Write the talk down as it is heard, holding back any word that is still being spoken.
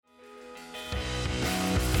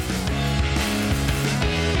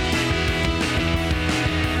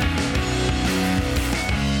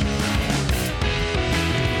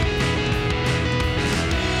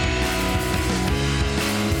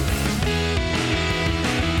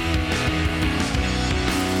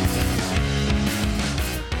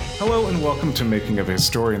Hello and welcome to Making of a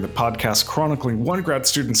Historian, the podcast chronicling one grad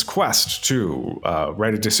student's quest to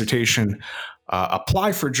write a dissertation,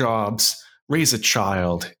 apply for jobs, raise a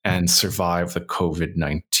child, and survive the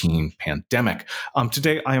COVID-19 pandemic.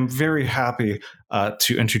 Today, I am very happy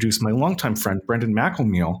to introduce my longtime friend, Brendan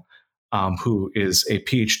McElmeel, who is a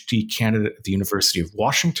PhD candidate at the University of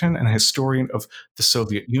Washington and a historian of the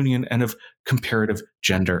Soviet Union and of comparative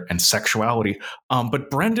gender and sexuality. But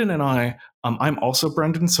Brendan and I'm also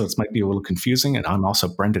Brendan, so it might be a little confusing, and I'm also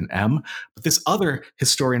Brendan M. But this other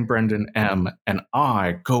historian, Brendan M., and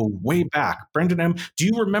I go way back. Brendan M., do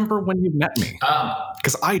you remember when you met me?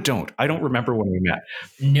 Because I don't. I don't remember when we met.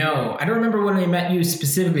 No, I don't remember when we met you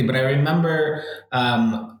specifically, but I remember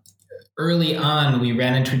early on we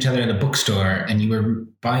ran into each other at a bookstore, and you were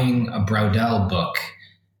buying a Braudel book.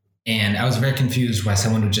 And I was very confused why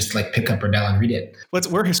someone would just pick up Braudel and read it.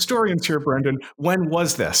 We're historians here, Brendan. When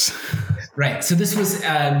was this? Right. So this was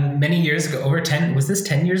many years ago, over 10. Was this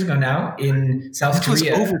 10 years ago now in South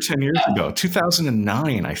Korea? This was over 10 years ago,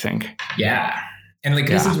 2009, I think. Yeah. And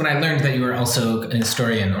this is when I learned that you were also an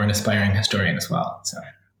historian or an aspiring historian as well. So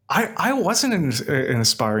I wasn't an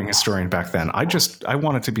aspiring historian back then. I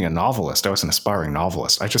wanted to be a novelist. I was an aspiring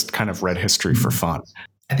novelist. I just kind of read history for fun.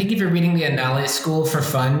 I think if you're reading the Annales School for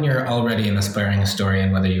fun, you're already an aspiring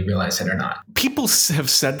historian, whether you realize it or not. People have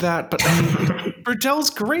said that, but I mean, Braudel's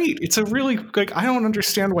great. It's a really, I don't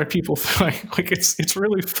understand why people like it's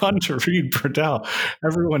really fun to read Braudel.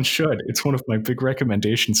 Everyone should. It's one of my big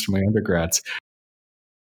recommendations to my undergrads.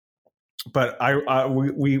 But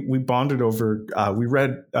we bonded over, we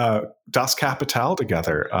read Das Kapital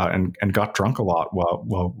together and got drunk a lot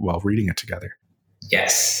while reading it together.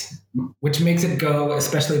 Yes, which makes it go,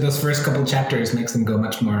 especially those first couple chapters, makes them go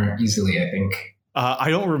much more easily, I think.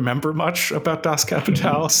 I don't remember much about Das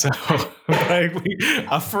Kapital, so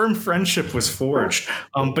a firm friendship was forged.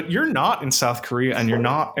 But you're not in South Korea and you're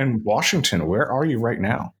not in Washington. Where are you right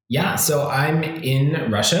now? Yeah, so I'm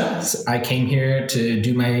in Russia. I came here to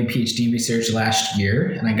do my PhD research last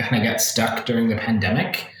year, and I kind of got stuck during the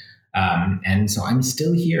pandemic. And so I'm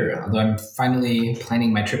still here, although I'm finally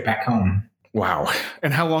planning my trip back home. Wow.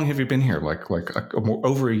 And how long have you been here?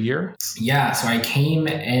 Over a year? Yeah. So I came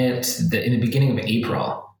in the beginning of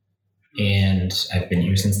April, and I've been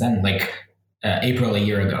here since then, April a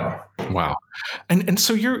year ago. Wow. And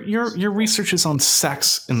so your research is on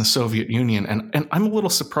sex in the Soviet Union. And I'm a little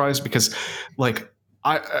surprised because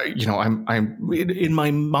I'm in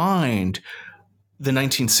my mind, the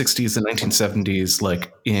 1960s, the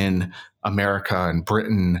 1970s, in America and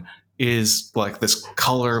Britain, is this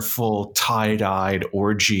colorful, tie-dyed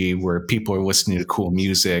orgy where people are listening to cool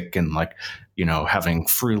music and having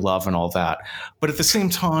free love and all that. But at the same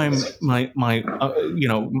time, my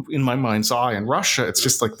in my mind's eye in Russia, it's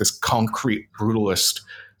just this concrete brutalist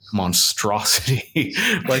monstrosity,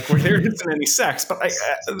 where there isn't any sex. But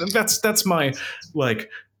that's my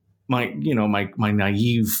my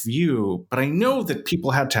naive view. But I know that people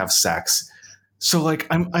had to have sex. So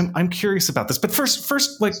I'm curious about this, but first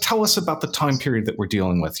tell us about the time period that we're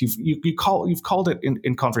dealing with. You've called it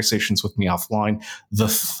in conversations with me offline the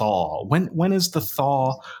Thaw. When is the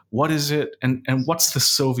Thaw? What is it? And what's the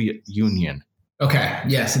Soviet Union? Okay,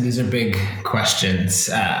 yeah. So these are big questions,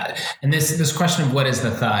 and this question of what is the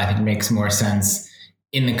Thaw, I think, makes more sense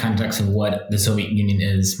in the context of what the Soviet Union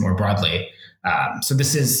is more broadly. So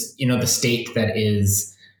this is the state that is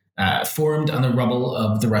formed on the rubble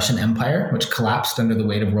of the Russian Empire, which collapsed under the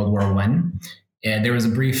weight of World War I. And there was a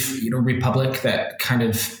brief, republic that kind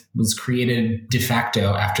of was created de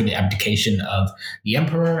facto after the abdication of the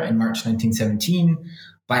emperor in March 1917.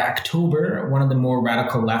 By October, one of the more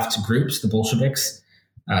radical left groups, the Bolsheviks,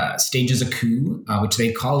 stages a coup, which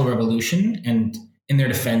they call a revolution. And in their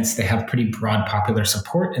defense, they have pretty broad popular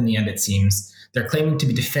support. In the end, it seems. They're claiming to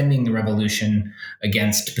be defending the revolution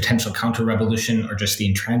against potential counter-revolution or just the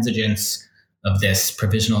intransigence of this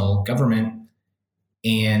provisional government.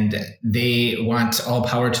 And they want all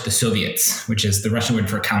power to the Soviets, which is the Russian word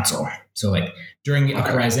for council. So during the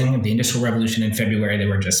uprising of the Industrial Revolution in February, they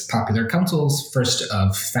were just popular councils, first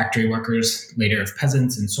of factory workers, later of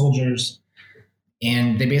peasants and soldiers.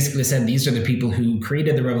 And they basically said, these are the people who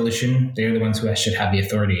created the revolution. They're the ones who should have the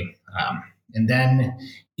authority. And then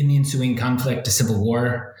in the ensuing conflict, a civil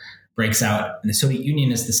war breaks out. And the Soviet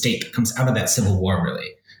Union is the state that comes out of that civil war, really.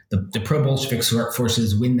 The pro-Bolshevik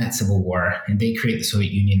forces win that civil war, and they create the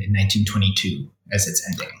Soviet Union in 1922 as its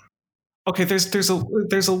ending. Okay, there's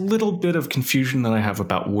a little bit of confusion that I have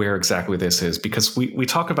about where exactly this is, because we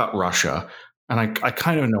talk about Russia, and I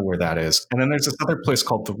kind of know where that is. And then there's this other place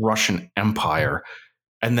called the Russian Empire.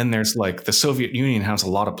 And then there's like the Soviet Union has a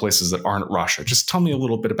lot of places that aren't Russia. Just tell me a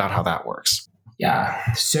little bit about how that works.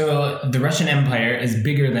 Yeah. So the Russian Empire is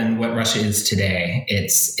bigger than what Russia is today.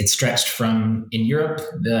 It's stretched from in Europe,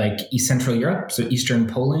 like East Central Europe, so Eastern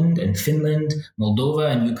Poland and Finland, Moldova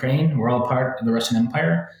and Ukraine were all part of the Russian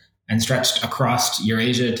Empire, and stretched across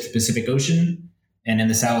Eurasia to the Pacific Ocean, and in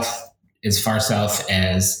the south, as far south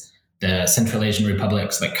as the Central Asian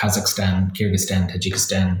republics like Kazakhstan, Kyrgyzstan,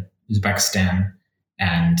 Tajikistan, Uzbekistan,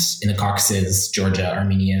 and in the Caucasus, Georgia,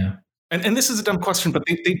 Armenia. And this is a dumb question, but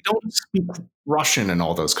they don't speak Russian in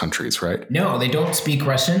all those countries, right? No, they don't speak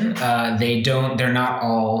Russian. They're not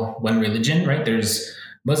all one religion, right? There's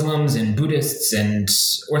Muslims and Buddhists and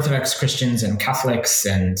Orthodox Christians and Catholics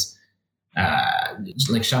and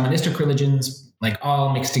like shamanistic religions, like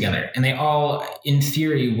all mixed together. And they all, in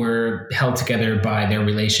theory, were held together by their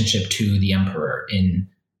relationship to the emperor in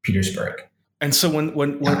Petersburg. And so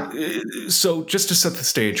so just to set the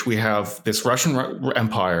stage, we have this Russian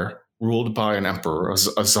Empire ruled by an emperor,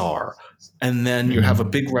 a czar, and then you have a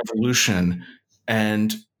big revolution,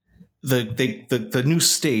 and the new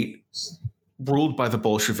state ruled by the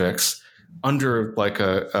Bolsheviks under like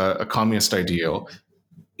a communist ideal.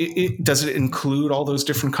 Does it include all those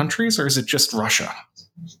different countries, or is it just Russia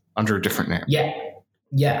under a different name? Yeah.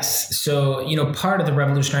 Yes. So, part of the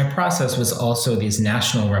revolutionary process was also these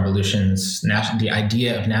national revolutions. The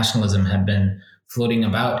idea of nationalism had been floating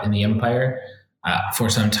about in the empire for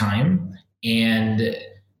some time. And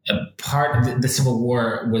part of the Civil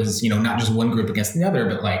War was, not just one group against the other,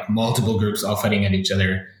 but like multiple groups all fighting at each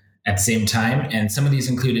other at the same time. And some of these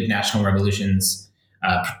included national revolutions,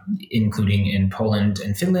 including in Poland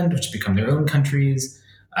and Finland, which become their own countries.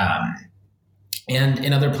 And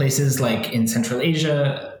in other places, like in Central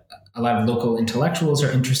Asia, a lot of local intellectuals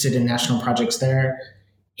are interested in national projects there.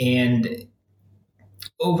 And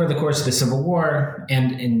over the course of the Civil War,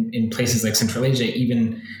 and in places like Central Asia,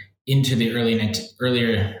 even into the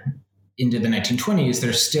earlier into the 1920s,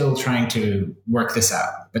 they're still trying to work this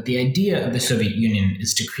out. But the idea of the Soviet Union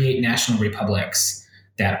is to create national republics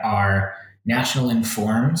that are national in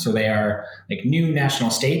form. So they are like new national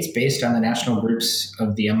states based on the national groups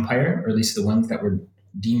of the empire, or at least the ones that were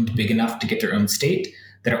deemed big enough to get their own state,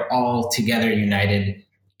 that are all together united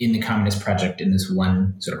in the communist project in this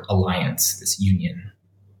one sort of alliance, this union.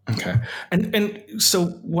 Okay. And so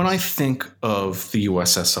when I think of the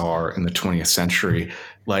USSR in the 20th century,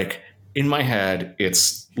 like in my head,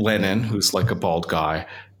 it's Lenin, who's like a bald guy,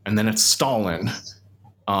 and then it's Stalin,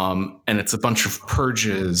 and it's a bunch of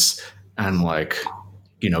purges and like,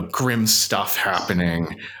 grim stuff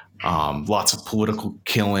happening, lots of political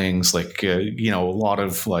killings, like, a lot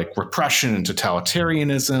of like repression and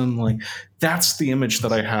totalitarianism. Like that's the image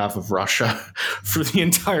that I have of Russia for the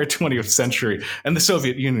entire 20th century, and the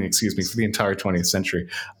Soviet Union, for the entire 20th century.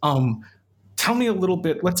 Tell me a little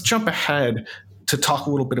bit, let's jump ahead to talk a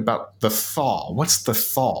little bit about the Thaw. What's the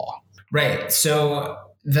Thaw? Right. So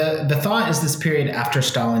the Thaw is this period after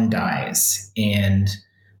Stalin dies. And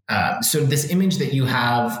so this image that you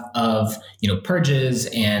have of, purges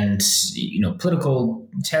and, political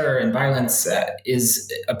terror and violence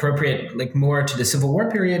is appropriate, like more to the Civil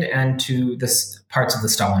War period and to the parts of the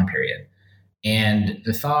Stalin period. And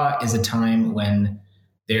the Thaw is a time when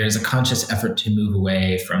there's a conscious effort to move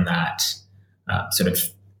away from that sort of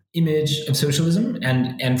image of socialism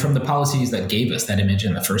and from the policies that gave us that image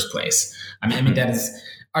in the first place. I mean that is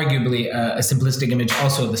arguably a simplistic image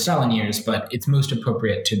also of the Stalin years, but it's most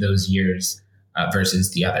appropriate to those years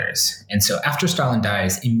versus the others. And so after Stalin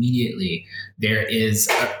dies, immediately there is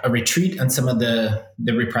a retreat on some of the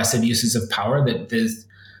repressive uses of power. That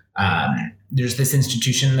there's this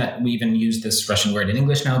institution that we even use this Russian word in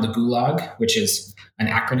English now, the Gulag, which is an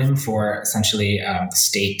acronym for essentially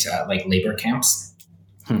state like labor camps.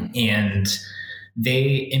 And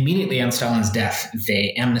they immediately, on Stalin's death,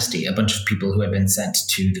 they amnesty a bunch of people who had been sent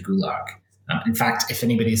to the Gulag. In fact, if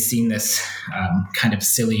anybody's seen this kind of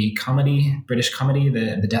silly comedy, British comedy,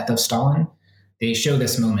 The Death of Stalin, they show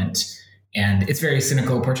this moment. And it's very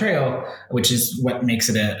cynical portrayal, which is what makes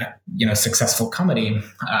it a successful comedy.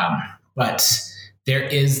 But there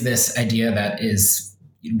is this idea that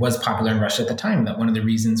was popular in Russia at the time, that one of the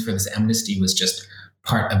reasons for this amnesty was just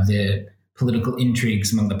part of the political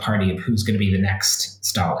intrigues among the party of who's going to be the next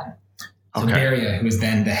Stalin. So Beria, who was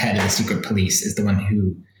then the head of the secret police, is the one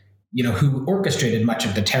who orchestrated much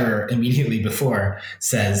of the terror immediately before,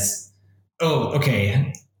 says,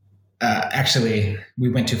 actually, we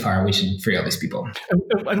went too far. We should free all these people.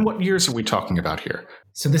 And what years are we talking about here?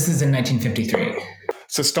 So this is in 1953.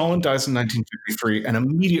 So Stalin dies in 1953, and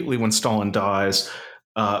immediately when Stalin dies,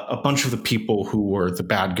 a bunch of the people who were the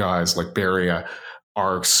bad guys, like Beria,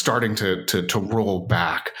 are starting to roll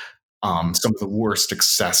back some of the worst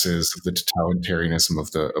excesses of the totalitarianism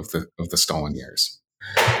of the Stalin years.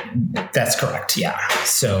 That's correct. Yeah.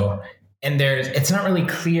 So, and it's not really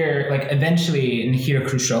clear. Like, eventually, Nikita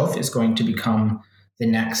Khrushchev is going to become the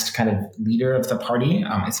next kind of leader of the party.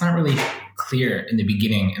 It's not really clear in the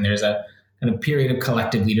beginning, and there's a kind of period of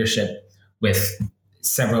collective leadership with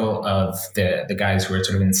several of the guys who are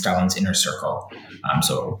sort of in Stalin's inner circle.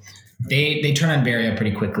 So they turn on Beria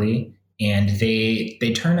pretty quickly, and they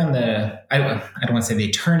turn on I don't want to say they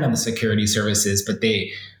turn on the security services, but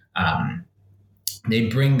they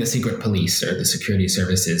bring the secret police or the security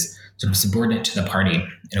services sort of subordinate to the party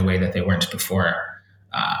in a way that they weren't before,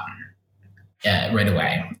 right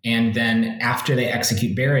away. And then after they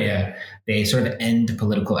execute Beria, they sort of end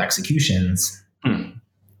political executions.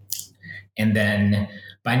 And then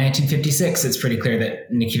by 1956, it's pretty clear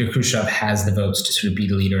that Nikita Khrushchev has the votes to sort of be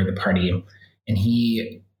the leader of the party. And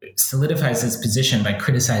he solidifies his position by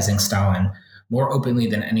criticizing Stalin more openly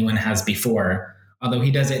than anyone has before, although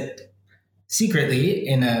he does it secretly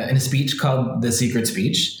in a speech called the Secret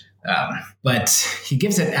Speech. But he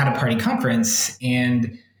gives it at a party conference,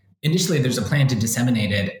 and initially there's a plan to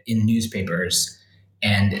disseminate it in newspapers,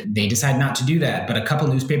 and they decide not to do that. But a couple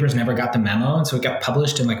newspapers never got the memo, and so it got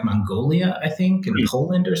published in like Mongolia, I think, in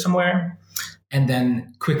Poland or somewhere. And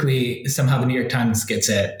then quickly, somehow the New York Times gets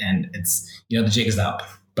it, and it's, the jig is up.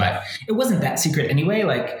 But it wasn't that secret anyway.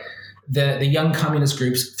 Like, the young communist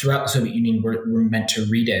groups throughout the Soviet Union were meant to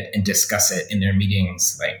read it and discuss it in their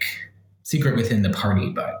meetings, like secret within the party.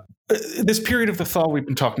 But this period of the thaw we've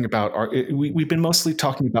been talking about, we've been mostly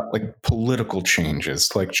talking about like political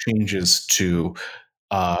changes, like changes to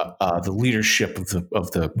the leadership of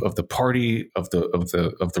the party, of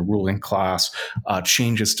the ruling class,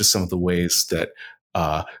 changes to some of the ways that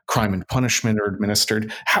crime and punishment are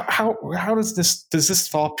administered. How does this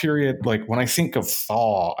thaw period, like when I think of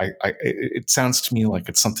thaw, it sounds to me like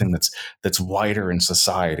it's something that's wider in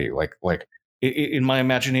society. Like in my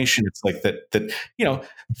imagination, it's like that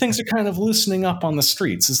things are kind of loosening up on the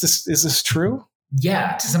streets. Is this true?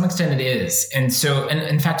 Yeah, to some extent it is. And so, and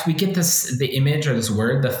in fact, we get the image or this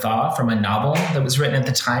word, the thaw, from a novel that was written at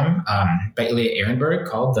the time by Ilya Ehrenberg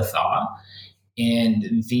called The Thaw.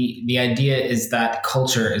 And the idea is that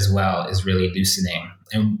culture as well is really loosening.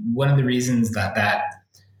 And one of the reasons that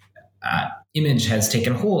image has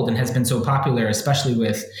taken hold and has been so popular, especially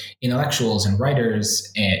with intellectuals and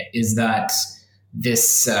writers, is that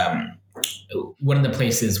this one of the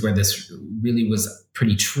places where this really was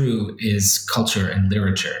pretty true is culture and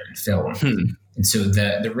literature and film. And so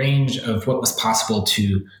the range of what was possible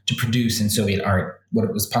to produce in Soviet art, what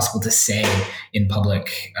it was possible to say in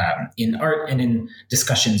public, in art and in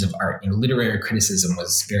discussions of art, literary criticism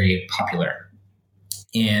was very popular.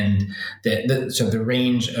 And so the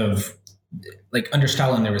range of, like, under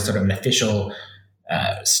Stalin, there was sort of an official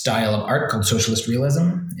style of art called socialist realism.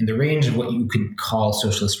 And the range of what you could call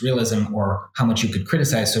socialist realism, or how much you could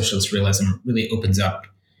criticize socialist realism, really opens up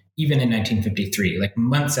even in 1953. Like,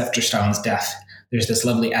 months after Stalin's death, there's this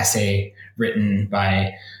lovely essay written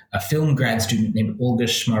by a film grad student named Olga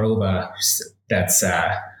Shmarova that's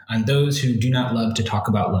on those who do not love to talk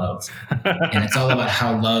about love. And it's all about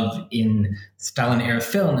how love in Stalin-era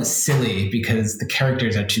film is silly because the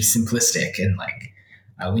characters are too simplistic, and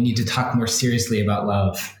we need to talk more seriously about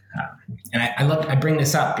love. And I bring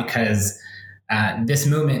this up because this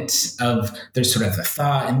moment of there's sort of a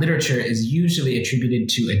thaw in literature is usually attributed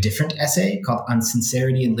to a different essay called On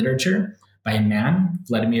Sincerity in Literature by a man,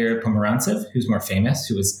 Vladimir Pomerantsev, who's more famous,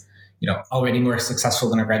 who was already more successful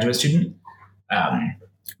than a graduate student.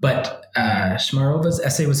 But Shmarova's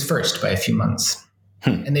essay was first by a few months.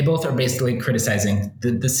 And they both are basically criticizing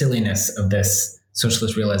the silliness of this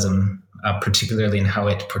socialist realism, particularly in how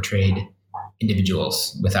it portrayed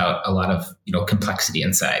individuals without a lot of complexity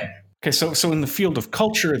inside. Okay, so in the field of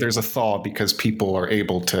culture, there's a thaw because people are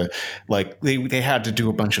able to, they had to do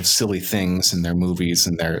a bunch of silly things in their movies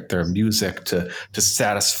and their music to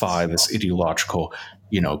satisfy this ideological,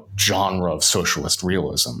 genre of socialist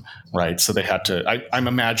realism, right? So they had to. I'm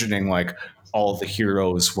imagining like all the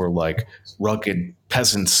heroes were like rugged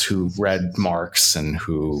peasants who read Marx and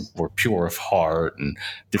who were pure of heart and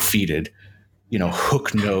defeated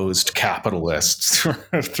hook-nosed capitalists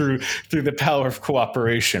through the power of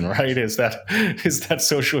cooperation, right? Is that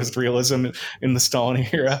socialist realism in the Stalin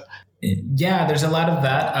era? Yeah, there's a lot of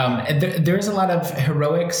that. And there's a lot of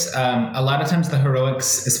heroics. A lot of times the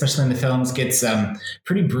heroics, especially in the films, gets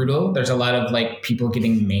pretty brutal. There's a lot of people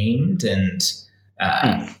getting maimed and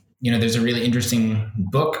there's a really interesting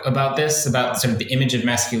book about this, about sort of the image of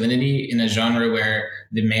masculinity in a genre where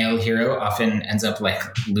the male hero often ends up like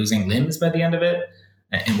losing limbs by the end of it.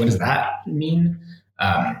 And what does that mean?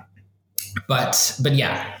 But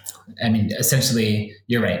yeah, I mean, essentially,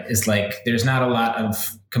 you're right. It's like there's not a lot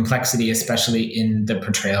of complexity, especially in the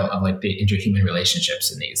portrayal of like the interhuman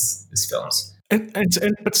relationships in these films.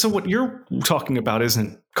 But so what you're talking about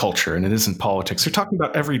isn't culture and it isn't politics. You're talking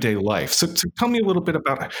about everyday life. So tell me a little bit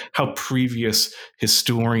about how previous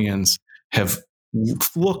historians have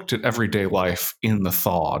looked at everyday life in the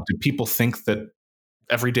thaw. Did people think that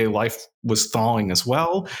everyday life was thawing as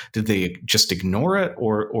well? Did they just ignore it,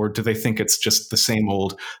 or do they think it's just the same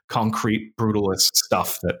old concrete brutalist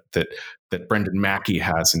stuff that Brendan Mackey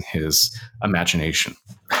has in his imagination?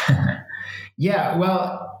 Yeah,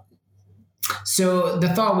 well, so the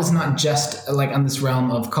thaw was not just like on this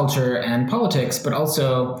realm of culture and politics, but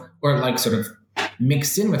also, or like sort of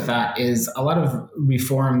mixed in with that, is a lot of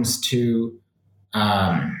reforms to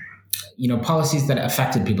policies that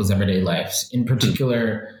affected people's everyday lives. In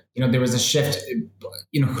particular, there was a shift.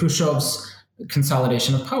 Khrushchev's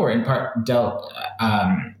consolidation of power in part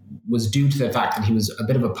was due to the fact that he was a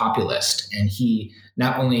bit of a populist, and he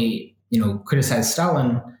not only criticized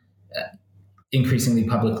Stalin increasingly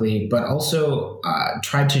publicly, but also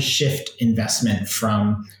tried to shift investment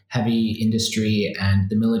from heavy industry and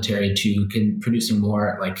the military to producing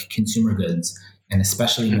more like consumer goods and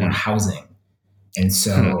especially more housing. And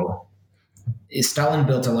so Stalin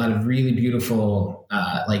built a lot of really beautiful,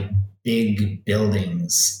 like big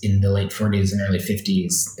buildings in the late 40s and early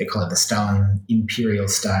 50s. They call it the Stalin imperial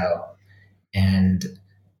style. And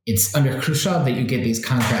it's under Khrushchev that you get these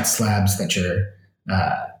concrete slabs that you're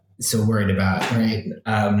so worried about, right?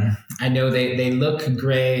 I know they look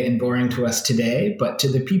gray and boring to us today, but to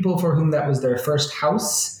the people for whom that was their first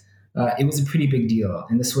house, it was a pretty big deal.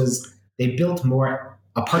 And they built more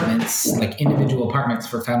apartments, like individual apartments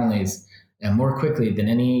for families, more quickly than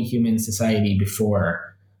any human society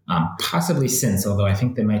before, possibly since, although I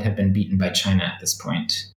think they might have been beaten by China at this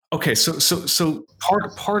point. Okay, so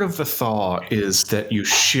part of the thaw is that you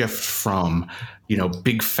shift from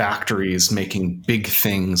big factories making big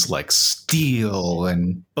things like steel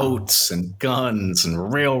and boats and guns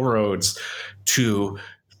and railroads to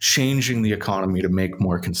changing the economy to make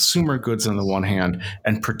more consumer goods on the one hand,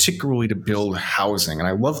 and particularly to build housing. And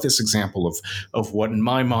I love this example of what in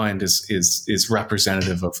my mind is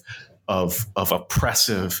representative of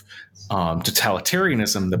oppressive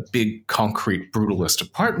totalitarianism, the big concrete brutalist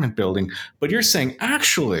apartment building. But you're saying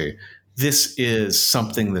actually this is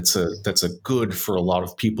something that's a good for a lot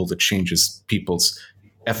of people that changes people's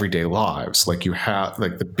everyday lives. Like you have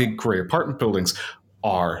like the big gray apartment buildings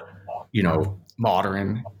are,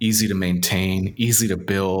 modern, easy to maintain, easy to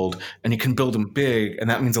build, and you can build them big. And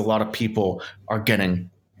that means a lot of people are getting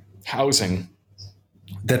housing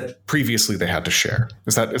that previously they had to share.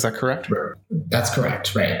 Is that correct? That's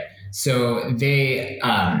correct. Right. So they,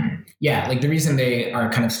 like the reason they are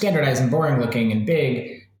kind of standardized and boring looking and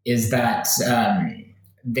big is that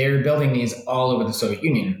they're building these all over the Soviet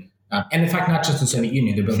Union. And in fact, not just the Soviet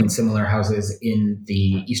Union, they're building similar houses in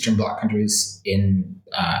the Eastern Bloc countries in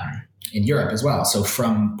Europe as well. So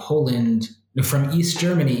from Poland, from East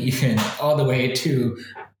Germany, even all the way to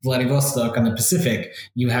Vladivostok on the Pacific,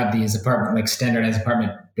 you have these standardized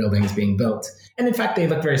apartment buildings being built. And in fact, they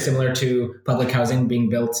look very similar to public housing being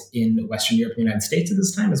built in Western Europe and the United States at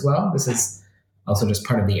this time as well. This is also just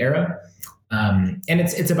part of the era. And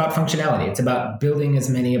it's about functionality. It's about building as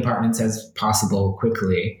many apartments as possible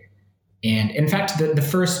quickly. And in fact, the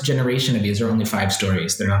first generation of these are only 5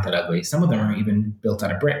 stories. They're not that ugly. Some of them are even built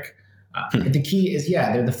out of brick. But the key is,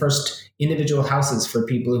 they're the first individual houses for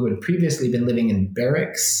people who had previously been living in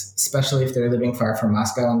barracks, especially if they're living far from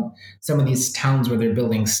Moscow. And some of these towns where they're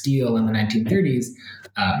building steel in the 1930s,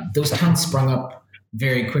 those towns sprung up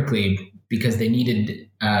very quickly because they needed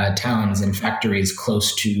towns and factories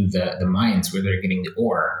close to the mines where they're getting the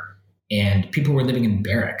ore. And people were living in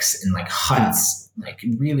barracks in like huts, like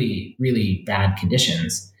really, really bad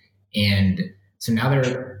conditions. And so now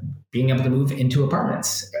they're being able to move into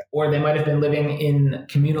apartments, or they might have been living in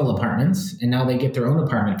communal apartments and now they get their own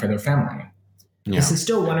apartment for their family. Yeah. This is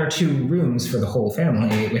still 1 or 2 rooms for the whole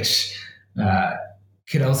family, which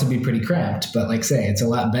could also be pretty cramped, but like say, it's a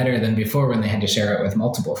lot better than before when they had to share it with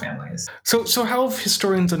multiple families. So how have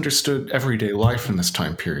historians understood everyday life in this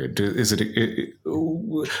time period?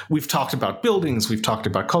 We've talked about buildings, we've talked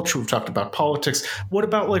about culture, we've talked about politics. What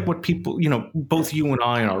about like what people, both you and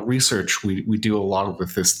I in our research, we do a lot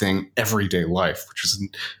with this thing, everyday life, which is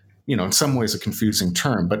in some ways a confusing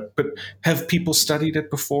term, but have people studied it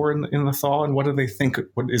before in the thaw, and what do they think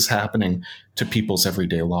what is happening to people's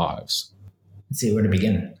everyday lives? Let's see where to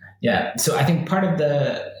begin. Yeah, so I think part of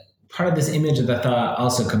this image of the thaw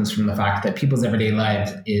also comes from the fact that people's everyday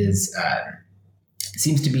life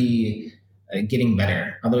seems to be getting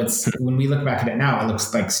better. Although when we look back at it now, it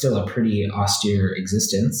looks like still a pretty austere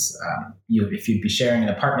existence. If you'd be sharing an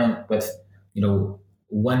apartment with,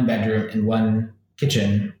 one bedroom and one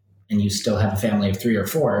kitchen, and you still have a family of 3 or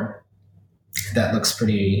 4, that looks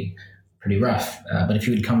pretty rough. But if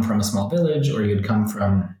you would come from a small village, or you'd come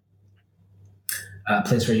from a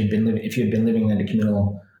place where if you had been living in a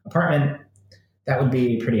communal apartment, that would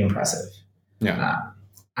be pretty impressive. Yeah.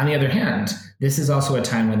 On the other hand, this is also a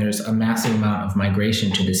time when there's a massive amount of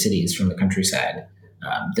migration to the cities from the countryside.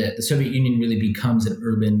 The Soviet Union really becomes an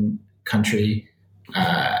urban country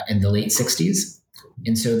in the late 60s.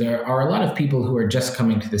 And so there are a lot of people who are just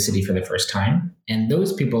coming to the city for the first time. And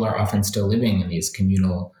those people are often still living in these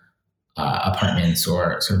communal apartments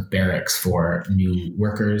or sort of barracks for new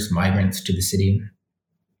workers, migrants to the city.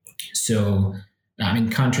 So,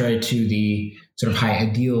 contrary to the sort of high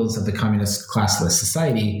ideals of the communist classless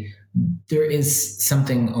society, there is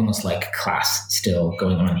something almost like class still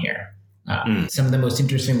going on here. Some of the most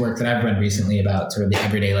interesting work that I've read recently about sort of the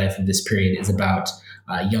everyday life of this period is about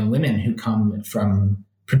young women who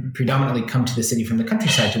predominantly come to the city from the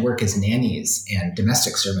countryside to work as nannies and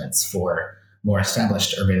domestic servants for more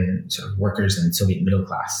established urban sort of workers and Soviet middle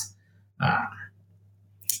class.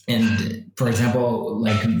 And for example,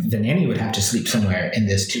 like the nanny would have to sleep somewhere in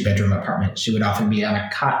this 2-bedroom apartment. She would often be on a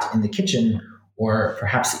cot in the kitchen, or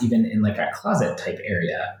perhaps even in like a closet type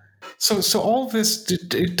area. So all this,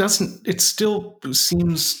 it still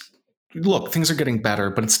seems, look, things are getting better,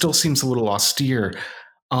 but it still seems a little austere.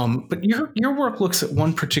 But your work looks at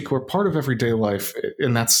one particular part of everyday life,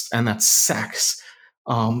 and that's sex.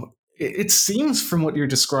 It seems from what you're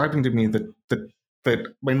describing to me that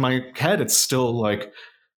in my head it's still like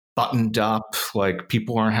buttoned up, like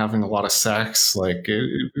people aren't having a lot of sex, like,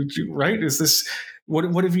 right? Is this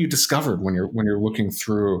what have you discovered when you're looking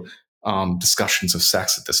through discussions of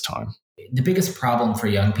sex at this time? The biggest problem for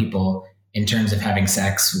young people in terms of having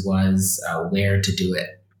sex was where to do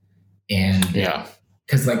it. And yeah,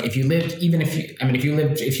 because like if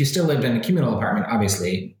you still lived in a communal apartment,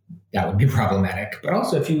 obviously that would be problematic. But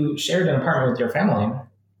also if you shared an apartment with your family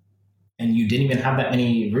and you didn't even have that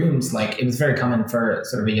many rooms, like it was very common for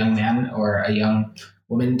sort of a young man or a young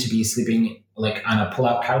woman to be sleeping like on a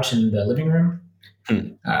pull-out couch in the living room.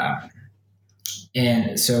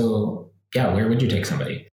 And so, yeah, where would you take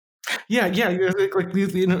somebody? Yeah. Like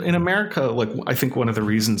in America, like I think one of the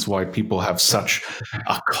reasons why people have such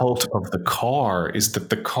a cult of the car is that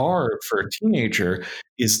the car for a teenager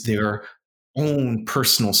is their own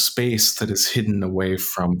personal space that is hidden away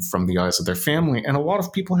from the eyes of their family. And a lot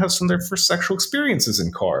of people have some of their first sexual experiences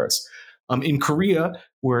in cars. In Korea,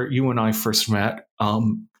 where you and I first met,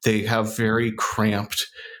 they have very cramped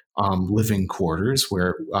living quarters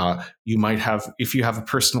where you might have, if you have a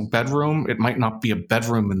personal bedroom, it might not be a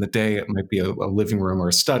bedroom in the day, it might be a living room or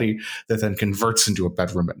a study that then converts into a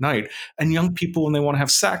bedroom at night. And young people, when they want to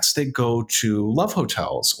have sex, they go to love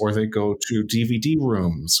hotels, or they go to DVD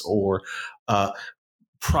rooms, or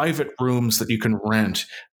private rooms that you can rent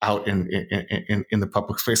out in the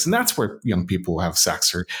public space. And that's where young people have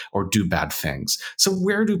sex or do bad things. So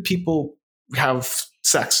where do people have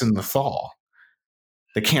sex in the thaw?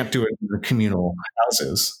 They can't do it in the communal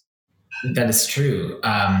houses. That is true.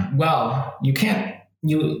 Well, you can't.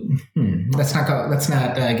 Let's not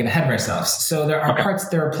get ahead of ourselves. So there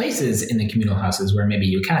are places in the communal houses where maybe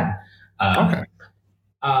you can.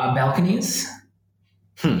 Balconies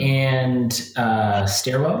and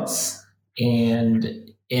stairwells,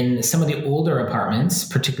 and in some of the older apartments,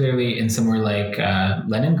 particularly in somewhere like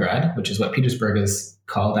Leningrad, which is what Petersburg is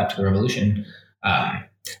called after the revolution.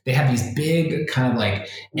 They have these big kind of like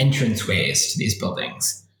entranceways to these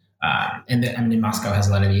buildings. In Moscow has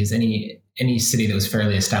a lot of these. Any city that was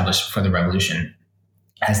fairly established before the revolution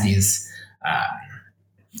has these,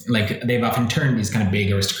 like they've often turned these kind of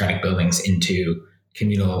big aristocratic buildings into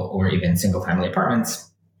communal or even single family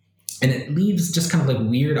apartments. And it leaves just kind of like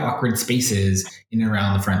weird, awkward spaces in and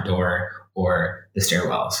around the front door or the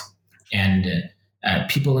stairwells. And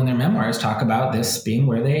people in their memoirs talk about this being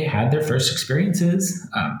where they had their first experiences.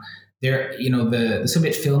 The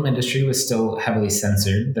Soviet film industry was still heavily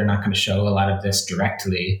censored. They're not going to show a lot of this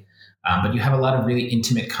directly, but you have a lot of really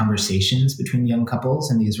intimate conversations between young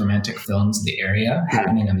couples in these romantic films in the area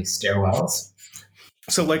happening on these stairwells.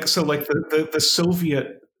 So the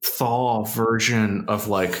Soviet thaw version of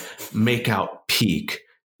like make out peak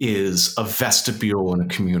is a vestibule in a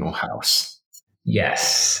communal house.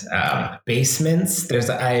 Yes. Basements.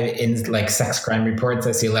 In like sex crime reports,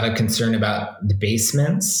 I see a lot of concern about the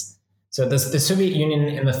basements. So the Soviet Union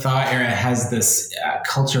in the Thaw era has this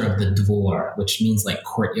culture of the dvor, which means like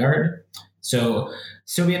courtyard. So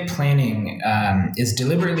Soviet planning is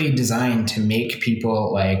deliberately designed to make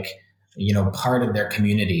people like, part of their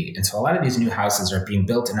community. And so a lot of these new houses are being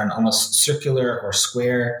built in an almost circular or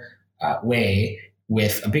square way,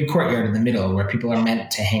 with a big courtyard in the middle where people are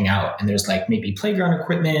meant to hang out. And there's like maybe playground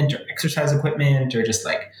equipment or exercise equipment or just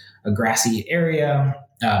like a grassy area.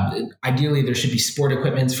 Ideally, there should be sport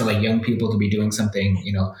equipment for like young people to be doing something,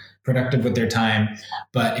 productive with their time.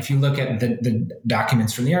 But if you look at the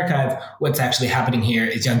documents from the archive, what's actually happening here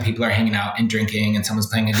is young people are hanging out and drinking, and someone's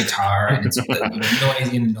playing a guitar, and it's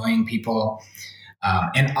noisy and annoying people.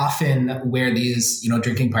 And often where these,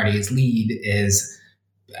 drinking parties lead is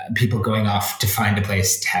people going off to find a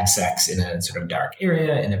place to have sex in a sort of dark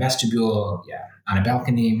area, in a vestibule, on a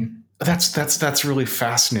balcony. That's really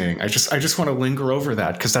fascinating. I just want to linger over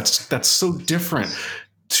that, because that's so different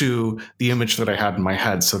to the image that I had in my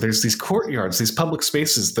head. So there's these courtyards, these public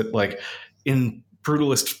spaces that, like, in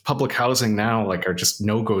brutalist public housing now, like, are just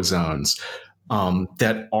no-go zones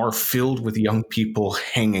that are filled with young people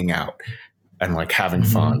hanging out and like having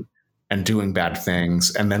fun and doing bad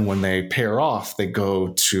things. And then when they pair off, they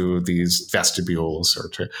go to these vestibules or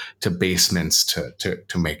to basements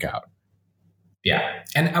to make out. Yeah.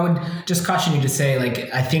 And I would just caution you to say,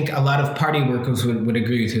 like, I think a lot of party workers would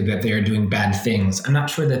agree with you that they are doing bad things. I'm not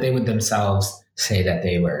sure that they would themselves say that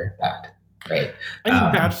they were bad. Right. I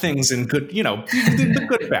mean, bad things and good, the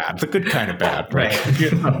good bad, the good kind of bad. Right.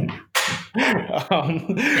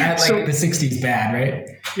 The 60s bad, right?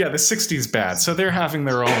 Yeah, the 60s bad. So they're having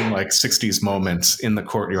their own like 60s moments in the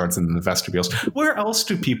courtyards and in the vestibules. Where else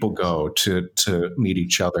do people go to meet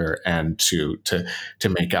each other and to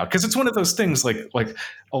make out? Because it's one of those things like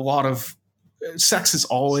a lot of sex is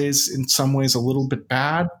always in some ways a little bit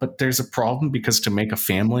bad, but there's a problem because to make a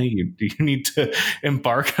family, you need to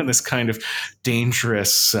embark on this kind of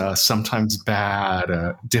dangerous, sometimes bad,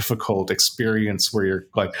 difficult experience where you're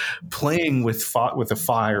like playing with a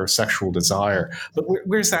fire of sexual desire. But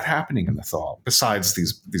where's that happening in the Thaw besides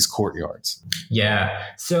these courtyards? Yeah.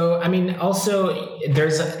 So, I mean, also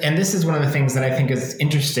and this is one of the things that I think is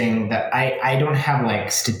interesting that I don't have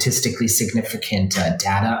like statistically significant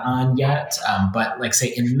data on yet. But like,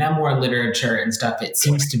 say, in memoir literature and stuff, it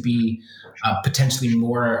seems to be potentially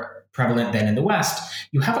more prevalent than in the West.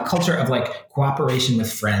 You have a culture of like cooperation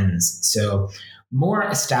with friends. So more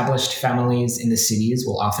established families in the cities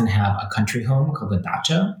will often have a country home called a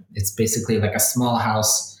dacha. It's basically like a small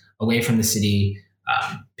house away from the city.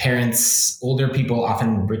 Parents, older people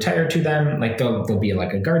often retire to them. Like there'll be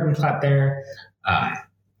like a garden plot there.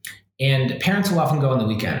 And parents will often go on the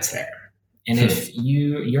weekends there. And if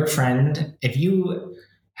you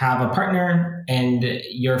have a partner and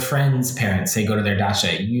your friend's parents say go to their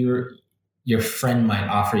dacha, your friend might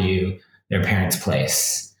offer you their parents'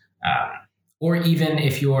 place. Or even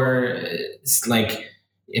if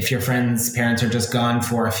if your friend's parents are just gone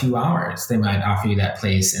for a few hours, they might offer you that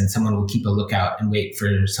place, and someone will keep a lookout and wait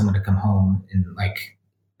for someone to come home and like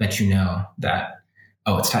let you know that,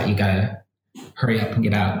 oh, it's time, you gotta hurry up and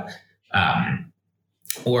get out.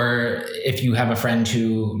 Or if you have a friend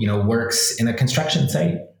who, works in a construction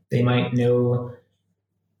site, they might be able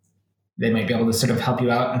to sort of help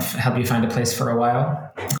you out and help you find a place for a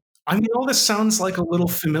while. I mean, all this sounds like a little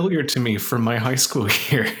familiar to me from my high school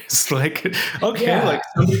years. Like, okay, yeah.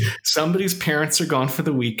 Like somebody's parents are gone for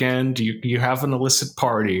the weekend. You have an illicit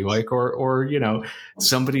party, like, or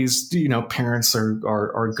somebody's parents are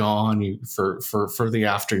gone for the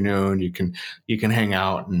afternoon. You can hang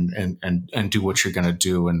out and do what you're gonna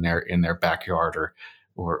do in their backyard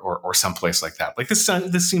or someplace like that. Like this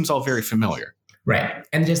seems all very familiar. Right.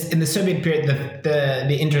 And just in the Soviet period,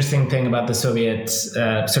 the interesting thing about the Soviet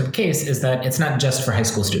sort of case is that it's not just for high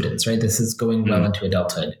school students, right? This is going well into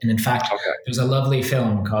adulthood. And in fact, There's a lovely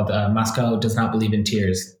film called Moscow Does Not Believe in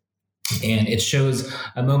Tears. And it shows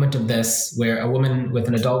a moment of this where a woman with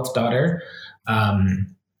an adult daughter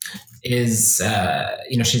she's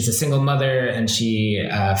a single mother, and she's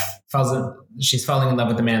falling in love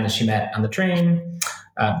with the man that she met on the train.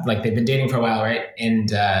 Like they've been dating for a while, right? And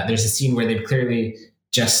there's a scene where they've clearly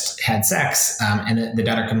just had sex, and the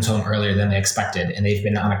daughter comes home earlier than they expected, and they've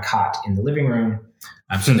been on a cot in the living room.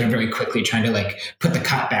 So they're very quickly trying to like put the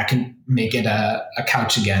cot back and make it a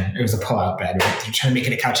couch again. It was a pull-out bed, right? They're trying to make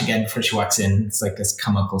it a couch again before she walks in. It's like this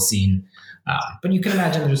comical scene. But you can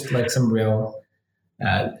imagine there's like some real,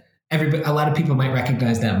 a lot of people might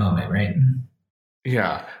recognize that moment, right?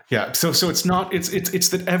 Yeah, yeah. So it's not it's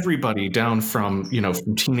that everybody down from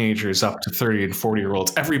from teenagers up to 30 and 40-year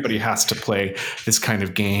olds, everybody has to play this kind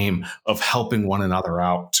of game of helping one another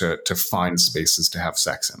out to find spaces to have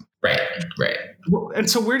sex in. Right, right. Well, and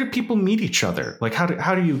so where do people meet each other? Like how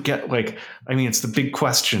do you get, like, I mean, it's the big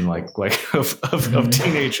question, like of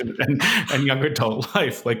teenage and young adult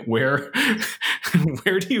life. Like where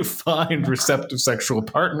where do you find receptive sexual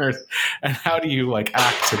partners, and how do you like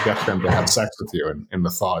act to get them to have sex with you in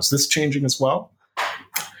the Thaw? Is this changing as well?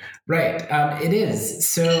 Right. It is.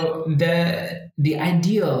 So the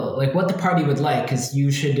ideal, like what the party would like, is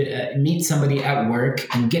you should meet somebody at work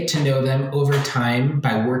and get to know them over time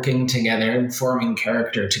by working together, forming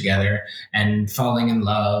character together, and falling in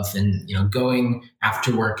love, and going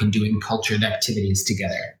after work and doing cultured activities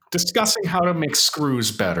together. Discussing how to make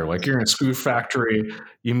screws better. Like you're in a screw factory,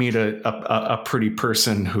 you meet a pretty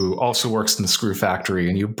person who also works in the screw factory,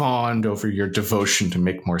 and you bond over your devotion to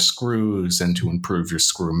make more screws and to improve your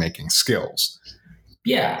screw making skills.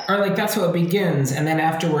 Yeah, or like that's how it begins. And then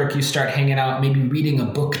after work, you start hanging out, maybe reading a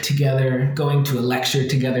book together, going to a lecture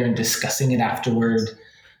together and discussing it afterward.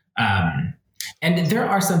 And there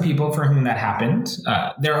are some people for whom that happened.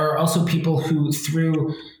 There are also people who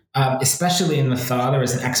through... especially in the Thaw, there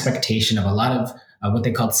was an expectation of a lot of what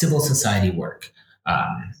they called civil society work.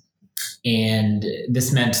 And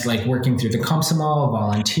this meant like working through the Komsomol,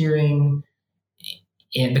 volunteering.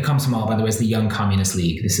 And the Komsomol, by the way, is the Young Communist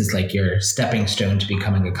League. This is like your stepping stone to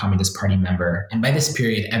becoming a Communist Party member. And by this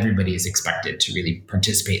period, everybody is expected to really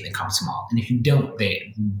participate in the Komsomol. And if you don't,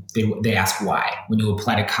 they ask why. When you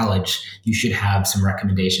apply to college, you should have some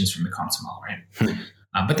recommendations from the Komsomol, right?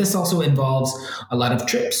 But this also involves a lot of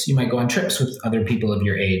trips. You might go on trips with other people of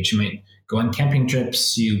your age. You might go on camping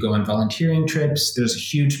trips. You go on volunteering trips. There's a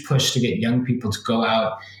huge push to get young people to go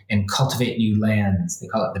out and cultivate new lands. They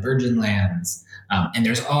call it the virgin lands. And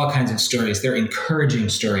there's all kinds of stories. They're encouraging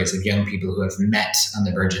stories of young people who have met on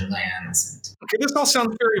the virgin lands. Okay, this all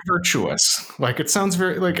sounds very virtuous. Like it sounds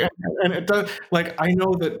very like, and it does. Like I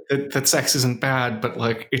know that sex isn't bad, but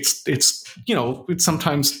like it's it's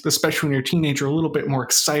sometimes, especially when you're a teenager, a little bit more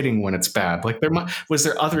exciting when it's bad. Like was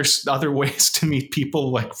there other ways to meet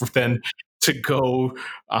people, like than to go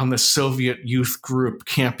on the Soviet youth group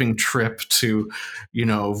camping trip to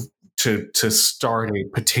to start a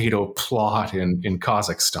potato plot in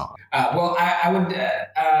Kazakhstan? Well, I would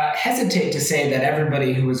hesitate to say that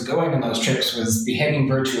everybody who was going on those trips was behaving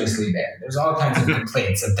virtuously there. There's all kinds of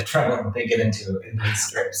complaints of the trouble that they get into in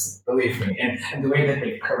these trips, believe me, and the way that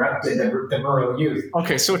they've corrupted the rural youth.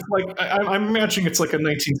 Okay, so it's like, I'm imagining it's like a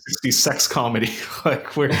 1960s sex comedy,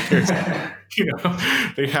 like where there's,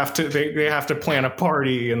 they have to plan a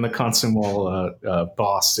party, and the Komsomol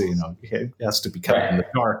boss, it has to be kept in the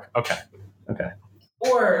dark. Okay.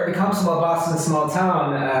 Or the Komsomol boss in a small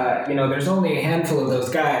town, there's only a handful of those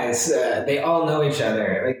guys. They all know each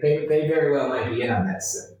other. Like they very well might be in on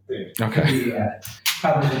this. Okay.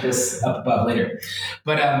 Probably put this up above later.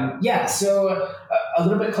 But so a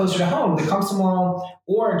little bit closer to home, the Komsomol,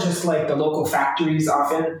 or just like the local factories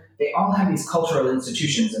often, they all have these cultural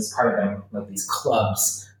institutions as part of them, like these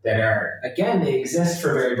clubs that are, again, they exist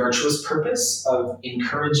for a very virtuous purpose of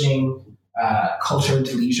encouraging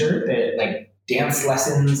cultured leisure. That like dance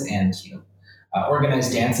lessons and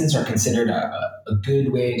organized dances are considered a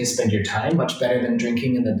good way to spend your time, much better than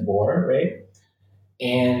drinking in the dvor, right?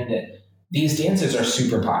 And these dances are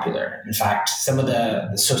super popular. In fact, some of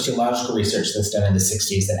the sociological research that's done in the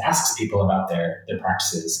 60s that asks people about their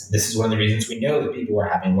practices. This is one of the reasons we know that people were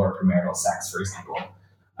having more premarital sex, for example.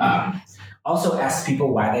 Also asks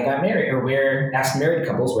people why they got married, or asked married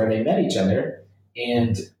couples where they met each other.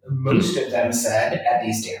 And most of them said at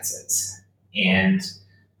these dances. And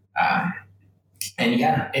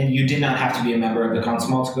you did not have to be a member of the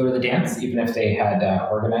Komsomol to go to the dance, even if they had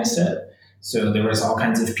organized it. So there was all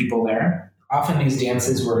kinds of people there. Often these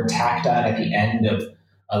dances were tacked on at the end of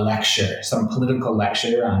a lecture, some political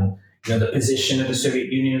lecture on the position of the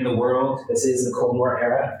Soviet Union in the world. This is the Cold War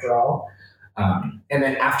era, after all. And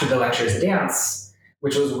then after the lecture is a dance,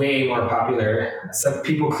 which was way more popular. Some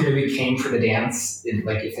people clearly came for the dance,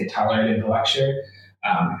 if they tolerated the lecture.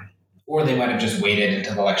 Or they might have just waited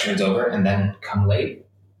until the lecture was over and then come late.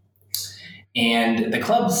 And the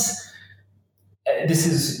clubs, this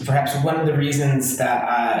is perhaps one of the reasons that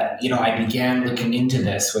I began looking into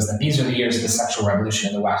this, was that these are the years of the sexual revolution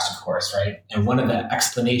in the West, of course, right? And one of the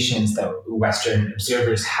explanations that Western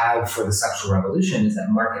observers have for the sexual revolution is that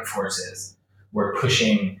market forces were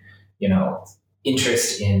pushing,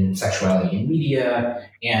 interest in sexuality in media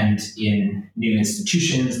and in new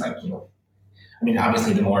institutions, like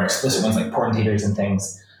obviously the more explicit ones like porn theaters and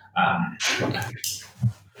things.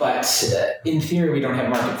 But in theory, we don't have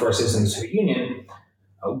market forces in the Soviet Union.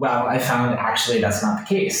 Well, I found actually that's not the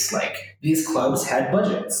case. Like, these clubs had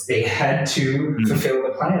budgets. They had to fulfill the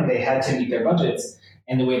plan. They had to meet their budgets.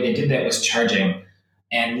 And the way they did that was charging.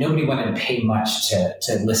 And nobody wanted to pay much to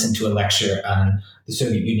listen to a lecture on the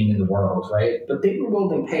Soviet Union and the world, right? But they were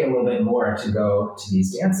willing to pay a little bit more to go to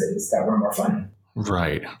these dances that were more fun.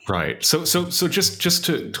 Right. So just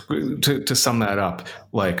to sum that up,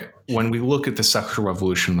 like, when we look at the sexual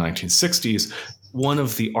revolution in the 1960s, one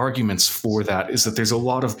of the arguments for that is that there's a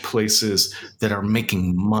lot of places that are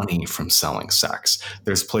making money from selling sex.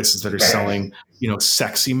 There's places that are selling,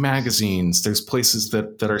 sexy magazines. There's places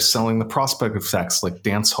that are selling the prospect of sex, like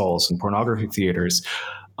dance halls and pornography theaters.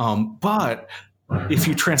 But if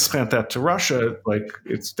you transplant that to Russia, like,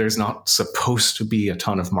 there's not supposed to be a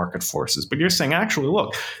ton of market forces. But you're saying, actually,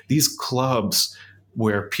 look, these clubs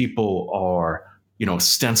where people are,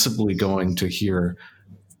 ostensibly going to hear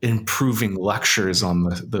improving lectures on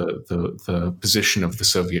the position of the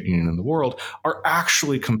Soviet Union in the world are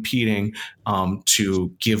actually competing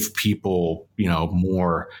to give people,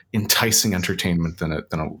 more enticing entertainment than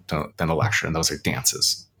a lecture, and those are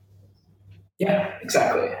dances. Yeah,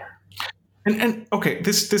 exactly. And okay,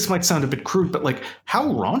 this might sound a bit crude, but like, how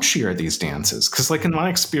raunchy are these dances? Because, like, in my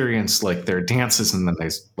experience, like, there are dances and then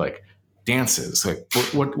there's like dances. Like,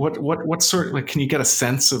 what sort of, like, can you get a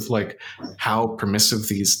sense of like how permissive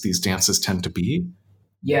these dances tend to be?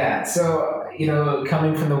 Yeah. So,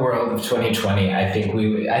 coming from the world of 2020, I think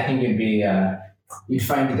we'd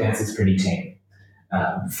find the dances pretty tame.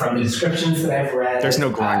 From the descriptions that I've read, there's no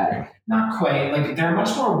grinding. Not quite. Like, they're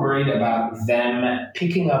much more worried about them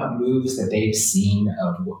picking up moves that they've seen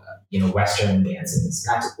of, Western dances,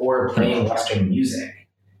 or playing Western music.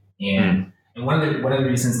 And one of the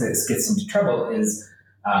reasons that this gets into trouble is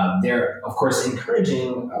they're, of course,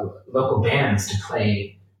 encouraging local bands to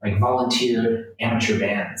play, like, volunteer amateur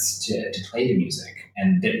bands to play the music,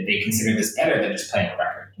 and they consider this better than just playing a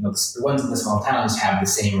record. The ones in the small towns have the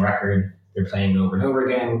same record. They're playing over and over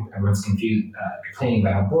again. Everyone's confused, complaining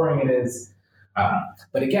about how boring it is.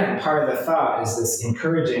 But again, part of the thought is this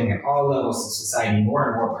encouraging at all levels of society more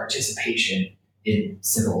and more participation in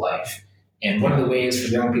civil life. And one of the ways for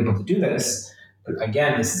young people to do this,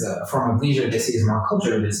 again, this is a form of leisure they see as more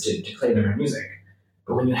culture, is to play their music.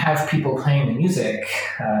 But when you have people playing the music,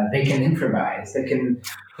 they can improvise. They can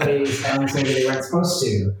play songs maybe they weren't supposed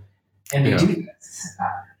to. And they do this.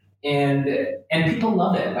 And people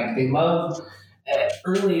love it. Like, they love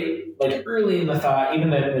early in the Thaw,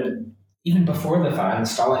 even before the Thaw, in the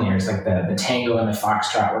Stalin years, like the tango and the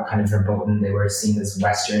foxtrot were kind of verboten. They were seen as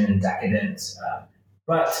Western and decadent.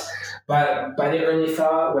 But by the early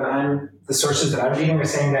Thaw, the sources that I'm reading are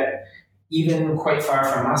saying that even quite far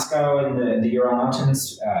from Moscow and the Ural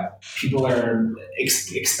Mountains, people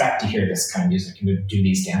expect to hear this kind of music and do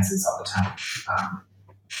these dances all the time.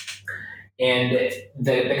 And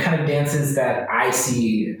the kind of dances that I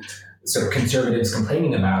see sort of conservatives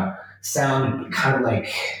complaining about sound kind of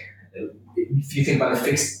like, if you think about the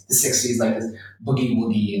 60s, like this boogie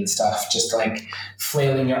woogie and stuff, just like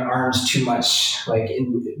flailing your arms too much, like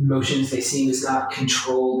in motions they seem is not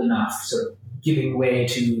controlled enough, sort of giving way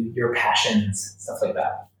to your passions, stuff like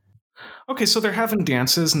that. Okay, so they're having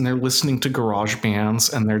dances and they're listening to garage bands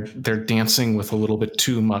and they're dancing with a little bit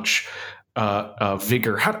too much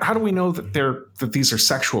vigor. How do we know that these are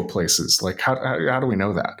sexual places? Like, how do we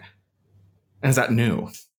know that? And is that new?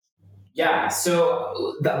 Yeah,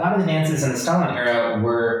 so a lot of the dances in the Stalin era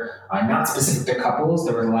were not specific to couples.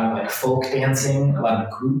 There was a lot of like folk dancing, a lot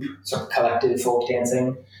of group, sort of collective folk dancing.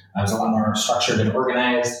 It was a lot more structured and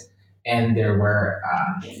organized, and there were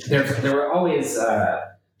always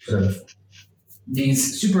sort of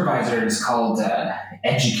these supervisors called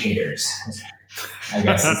educators. I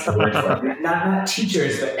guess that's the word for it. Not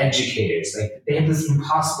teachers, but educators. Like, they have this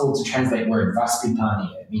impossible to translate word,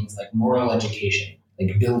 Vaspitание. It means like moral education,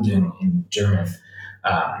 like Bildung in German.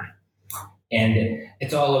 And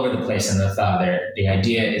it's all over the place in the Thaw. The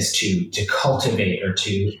idea is to cultivate or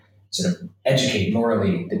to sort of educate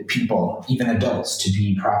morally the people, even adults, to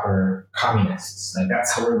be proper communists. Like,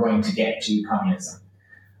 that's how we're going to get to communism.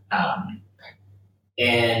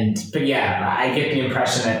 But yeah, I get the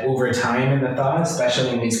impression that over time in the Thaw, especially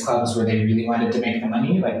in these clubs where they really wanted to make the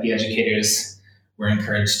money, like, the educators were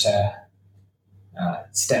encouraged to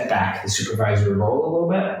step back the supervisory role a little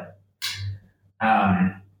bit.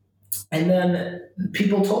 And then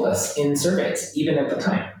people told us in surveys, even at the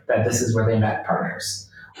time, that this is where they met partners.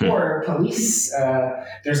 Or police,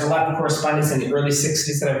 there's a lot of correspondence in the early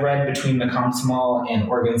 60s that I've read between the Komsomol and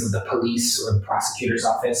organs of the police or the prosecutor's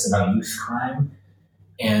office about youth crime.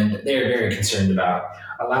 And they're very concerned about.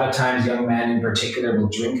 A lot of times, young men in particular will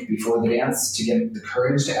drink before the dance to get the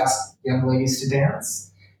courage to ask young ladies to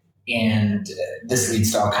dance. And this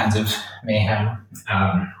leads to all kinds of mayhem.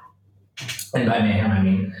 And by mayhem, I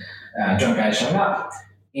mean drunk guys showing up.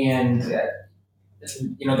 And,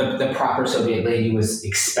 the proper Soviet lady was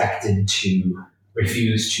expected to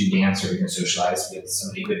refuse to dance or even socialize with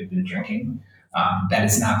somebody who had been drinking. That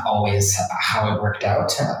is not always how it worked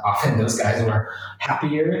out. Often those guys were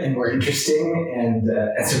happier and more interesting, and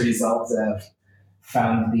as a result,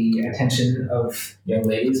 found the attention of young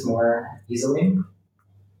ladies more easily.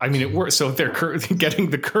 I mean, it worked. So they're getting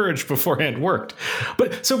the courage beforehand worked.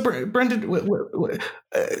 But so, Brendan,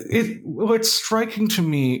 what's striking to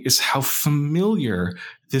me is how familiar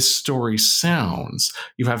this story sounds.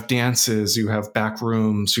 You have dances, you have back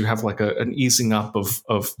rooms, you have like an easing up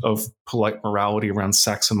of polite morality around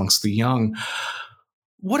sex amongst the young.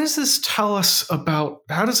 What does this tell us about,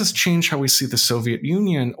 how does this change how we see the Soviet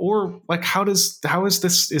Union? Or like, is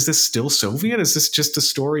this still Soviet? Is this just a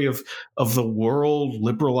story of the world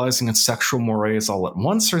liberalizing its sexual mores all at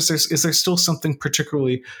once? Or is there still something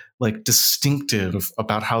particularly like distinctive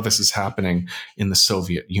about how this is happening in the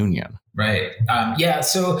Soviet Union? Right.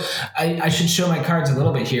 So I should show my cards a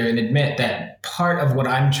little bit here and admit that part of what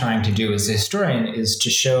I'm trying to do as a historian is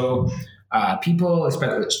to show people,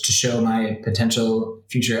 especially to show my potential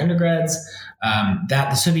future undergrads, that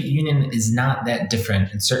the Soviet Union is not that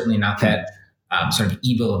different, and certainly not that sort of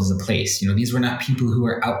evil as a place. These were not people who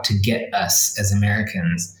were out to get us as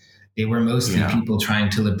Americans. They were mostly people trying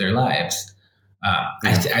to live their lives.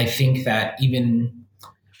 I think that even,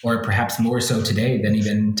 or perhaps more so today than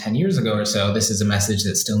even 10 years ago or so, this is a message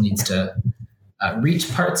that still needs to reach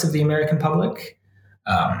parts of the American public.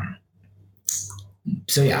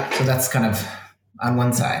 So that's kind of on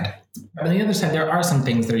one side. But on the other side, there are some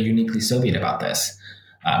things that are uniquely Soviet about this.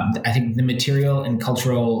 I think the material and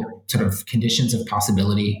cultural sort of conditions of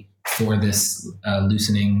possibility for this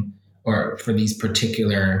loosening, or for these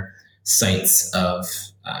particular sites of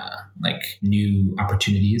like new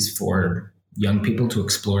opportunities for young people to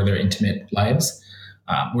explore their intimate lives,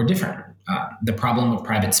 were different. The problem of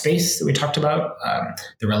private space that we talked about,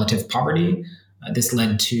 the relative poverty, this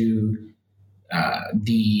led to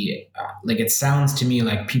it sounds to me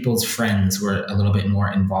like people's friends were a little bit more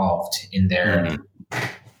involved in their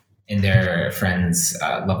friends'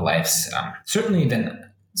 love lives, certainly than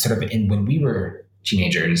sort of when we were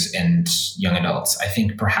teenagers and young adults. I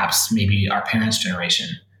think perhaps maybe our parents' generation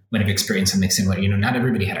might have experienced something similar. Not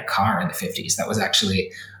everybody had a car in the 50s. That was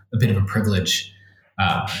actually a bit of a privilege,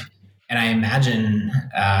 and I imagine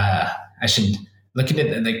I should. Looking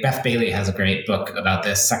at like Beth Bailey has a great book about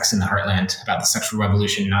this, Sex in the Heartland, about the sexual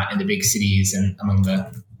revolution, not in the big cities and among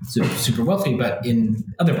the super wealthy, but in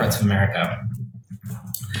other parts of America.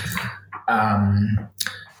 I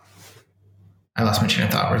lost my train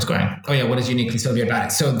of thought. Where it's going? Oh yeah, what is uniquely Soviet about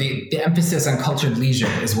it? So the emphasis on cultured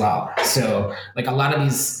leisure as well. So like a lot of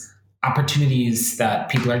these opportunities that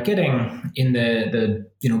people are getting in the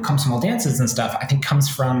Komsomol dances and stuff, I think comes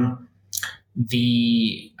from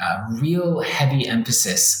the real heavy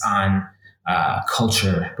emphasis on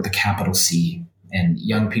culture with a capital C. And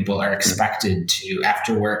young people are expected to,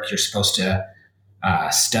 after work, you're supposed to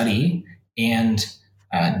study and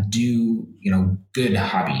do, good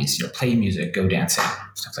hobbies, play music, go dancing,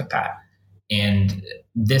 stuff like that. And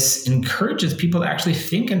this encourages people to actually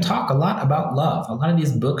think and talk a lot about love. A lot of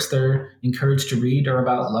these books they're encouraged to read are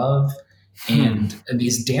about love. And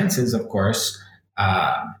these dances, of course,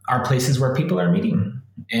 are places where people are meeting,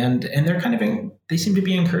 and they're they seem to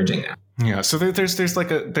be encouraging that. Yeah, so there's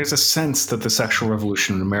a sense that the sexual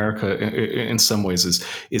revolution in America, in some ways,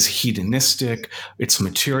 is hedonistic, it's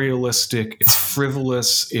materialistic, it's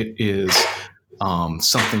frivolous, it is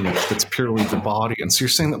something that's purely the body. And so you're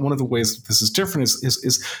saying that one of the ways that this is different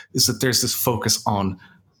is that there's this focus on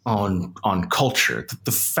culture.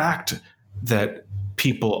 The fact that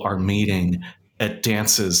people are meeting at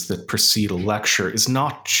dances that precede a lecture is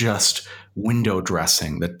not just window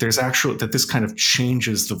dressing, that there's that this kind of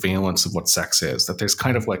changes the valence of what sex is, that there's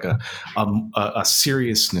kind of like a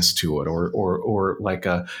seriousness to it, or like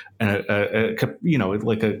an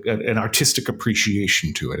artistic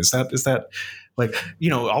appreciation to it. Is that like,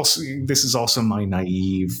 also, this is also my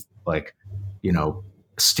naive,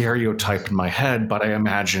 stereotype in my head, but I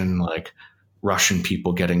imagine like Russian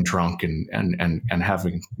people getting drunk and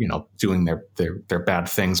having, doing their bad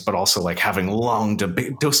things, but also like having long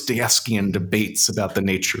Dostoevskian debates about the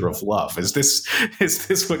nature of love. Is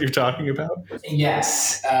this what you're talking about?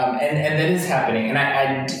 Yes. And that is happening. And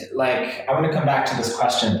I want to come back to this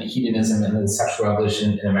question of hedonism and the sexual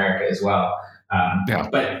revolution in America as well. Yeah.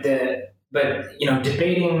 But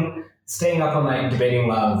staying up all night and debating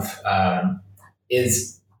love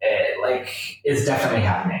is is definitely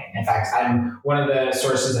happening. In fact, I'm one of the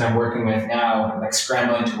sources that I'm working with now, like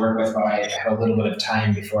scrambling to work with while I have a little bit of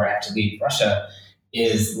time before I have to leave Russia,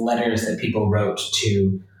 is letters that people wrote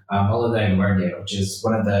to Molodaya Guardia, which is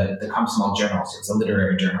one of the Komsomol journals. It's a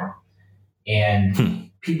literary journal. And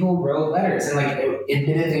people wrote letters. And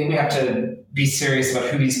admittedly, we have to be serious about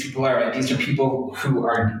who these people are. Right? These are people who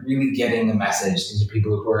are really getting the message. These are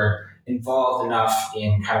people who are involved enough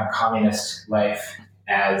in kind of communist life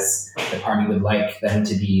as the party would like them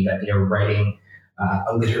to be, that they're writing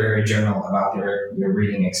a literary journal about their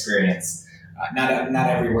reading experience. Not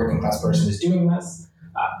every working class person is doing this,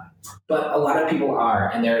 but a lot of people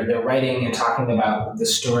are, and they're writing and talking about the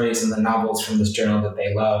stories and the novels from this journal that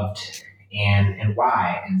they loved and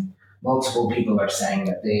why. And multiple people are saying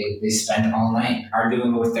that they spent all night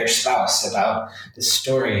arguing with their spouse about the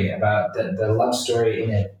story, about the love story in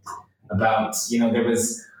it, about, there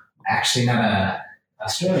was actually not a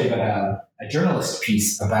story, but a journalist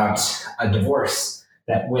piece about a divorce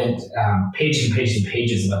that went pages and pages and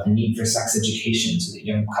pages about the need for sex education so that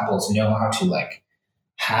young couples know how to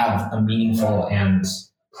have a meaningful and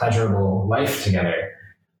pleasurable life together.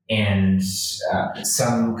 And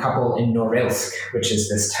some couple in Norilsk, which is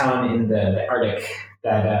this town in the Arctic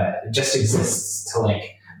that just exists to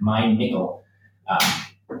mine nickel,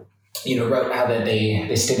 wrote how that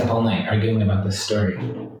they stayed up all night arguing about this story.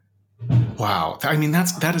 Wow. I mean,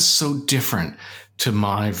 that is so different to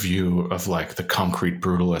my view of the concrete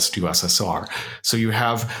brutalist USSR. So you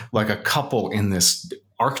have a couple in this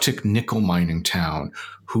Arctic nickel mining town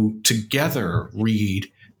who together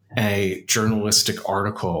read a journalistic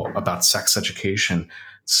article about sex education,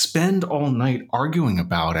 spend all night arguing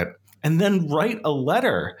about it, and then write a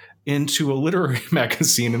letter into a literary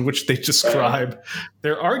magazine in which they describe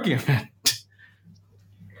their argument.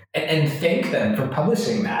 And thank them for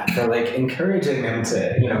publishing that, for encouraging them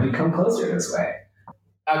to become closer this way.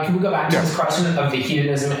 Can we go back to this question of the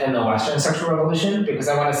hedonism and the Western sexual revolution? Because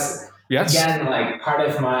I want to, again, part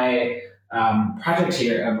of my project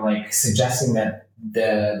here of suggesting that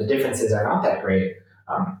the differences are not that great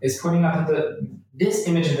is pointing out that this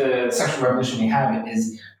image of the sexual revolution we have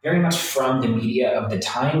is very much from the media of the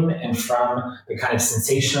time and from the kind of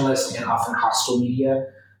sensationalist and often hostile media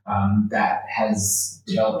that has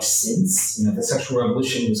developed since. The sexual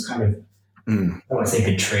revolution was kind of, I don't want to say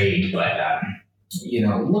betrayed, but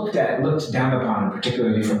looked down upon,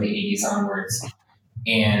 particularly from the 80s onwards.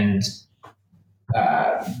 And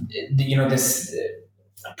this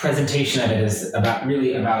presentation of it is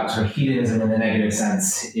about sort of hedonism in the negative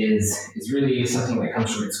sense is really something that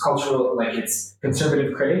comes from its cultural, its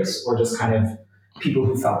conservative critics, or just kind of people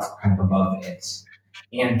who felt kind of above it.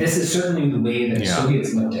 And this is certainly the way that the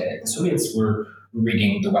Soviets looked at it. The Soviets were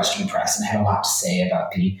reading the Western press and had a lot to say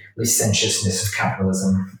about the licentiousness of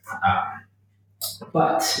capitalism.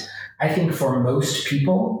 But I think for most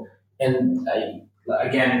people, and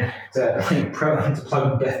again, to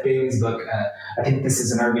plug Beth Bailey's book, I think this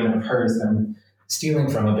is an argument of hers that I'm stealing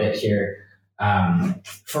from a bit here.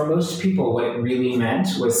 For most people, what it really meant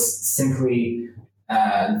was simply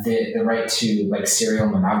the right to serial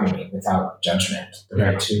monogamy without judgment, the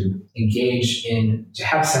right to engage to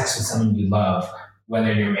have sex with someone you love,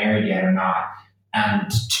 whether you're married yet or not, and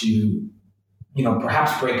to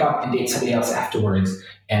perhaps break up and date somebody else afterwards,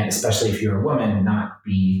 and especially if you're a woman, not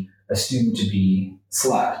be assumed to be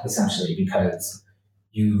slut, essentially, because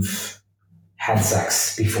you've had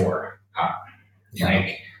sex before.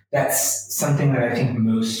 That's something that I think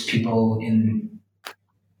most people in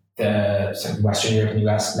the sort of Western Europe and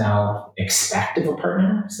US now expect of a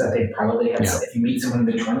partner, so that they probably have, if you meet someone in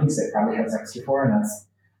their 20s, they probably had sex before, and that's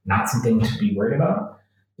not something to be worried about.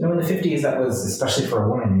 In the 50s, that was, especially for a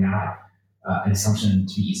woman, not an assumption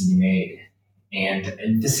to be easily made.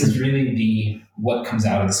 And this is really what comes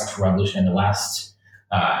out of the sexual revolution in the West.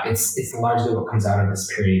 It's largely what comes out of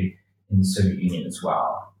this period in the Soviet Union as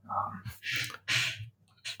well.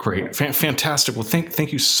 Great. Fantastic. Well,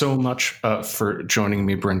 thank you so much for joining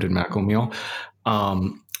me, Brendan McElmeel.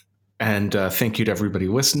 And thank you to everybody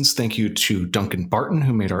who listens. Thank you to Duncan Barton,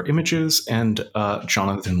 who made our images, and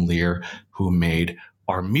Jonathan Lear, who made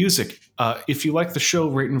our music. If you like the show,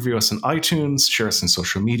 rate and review us on iTunes, share us on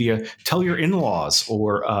social media, tell your in-laws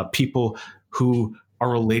or people who are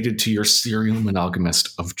related to your serial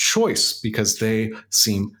monogamist of choice, because they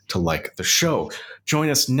seem to like the show. Join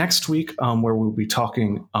us next week where we'll be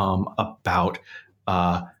talking about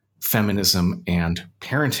feminism and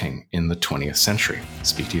parenting in the 20th century.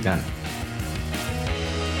 Speak to you then.